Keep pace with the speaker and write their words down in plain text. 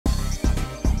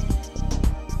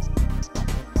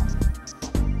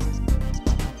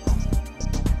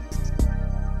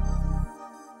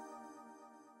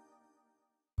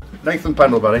Nathan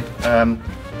Pendlebury,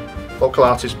 local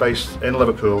artist based in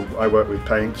Liverpool. I work with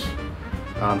paint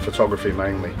and photography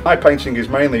mainly. My painting is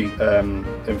mainly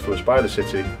influenced by the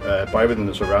city, by everything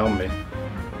that's around me.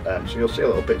 So you'll see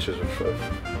little pictures of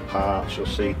hearts, you'll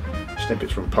see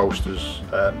snippets from posters.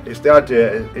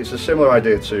 It's a similar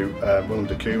idea to Willem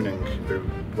de Kooning, who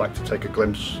liked to take a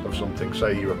glimpse of something.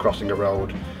 Say you were crossing a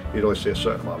road, you'd only see a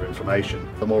certain amount of information.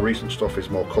 The more recent stuff is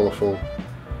more colourful.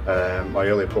 My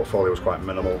earlier portfolio was quite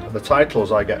minimal. The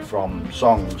titles I get from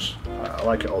songs, I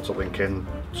like it all to link in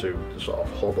to the sort of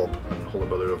hubbub and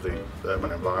hullabaloo of the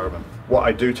urban environment. What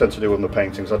I do tend to do on the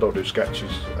paintings, I don't do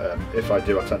sketches. If I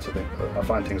do, I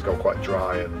find things go quite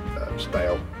dry and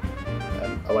stale.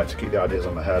 I like to keep the ideas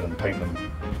in my head and paint them.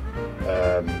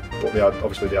 But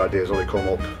obviously the ideas only come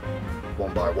up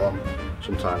one by one.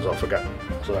 Sometimes I'll forget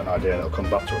a certain idea and it'll come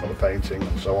back to another painting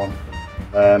and so on.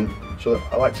 So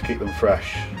I like to keep them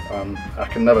fresh. I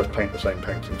can never paint the same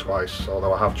painting twice,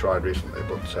 although I have tried recently,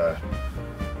 but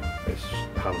it's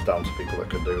hands down to people that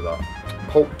can do that.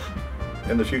 Hope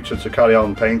in the future to carry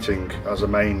on painting as a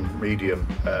main medium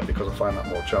because I find that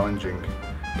more challenging.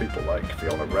 People like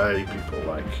Fiona Ray, people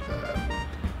like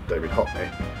David Hockney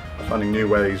are finding new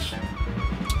ways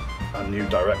and new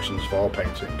directions for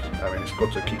painting. I mean, it's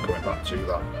good to keep going back to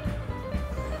that.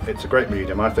 It's a great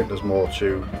medium. I think there's more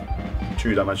to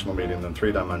two-dimensional medium than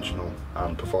three-dimensional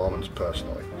and performance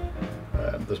personally.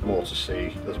 There's more to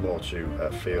see, there's more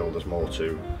to feel, there's more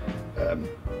to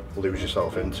lose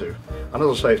yourself into. And as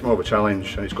I say, it's more of a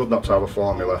challenge, and it's good not to have a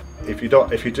formula. If you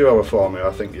do have a formula,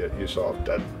 I think you're sort of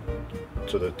dead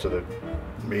to the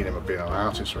medium of being an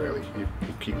artist, really. You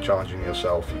keep challenging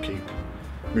yourself, you keep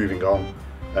moving on,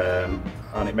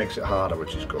 and it makes it harder,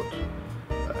 which is good.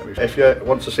 If you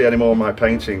want to see any more of my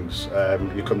paintings,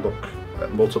 you can look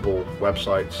at multiple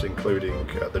websites, including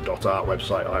the .art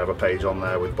website. I have a page on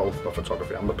there with both my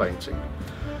photography and my painting.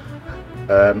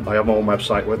 I have my own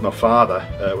website with my father.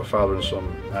 We're father and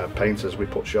son painters. We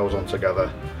put shows on together.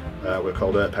 We're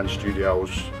called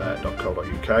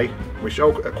earthpenstudios.co.uk. We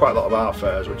show quite a lot of art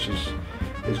fairs, which is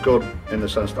good in the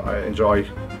sense that I enjoy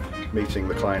meeting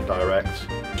the client direct.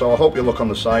 So I hope you'll look on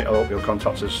the site, I hope you'll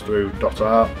contact us through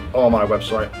 .art or my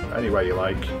website, anywhere you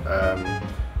like, and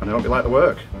I hope you like the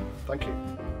work. Thank you.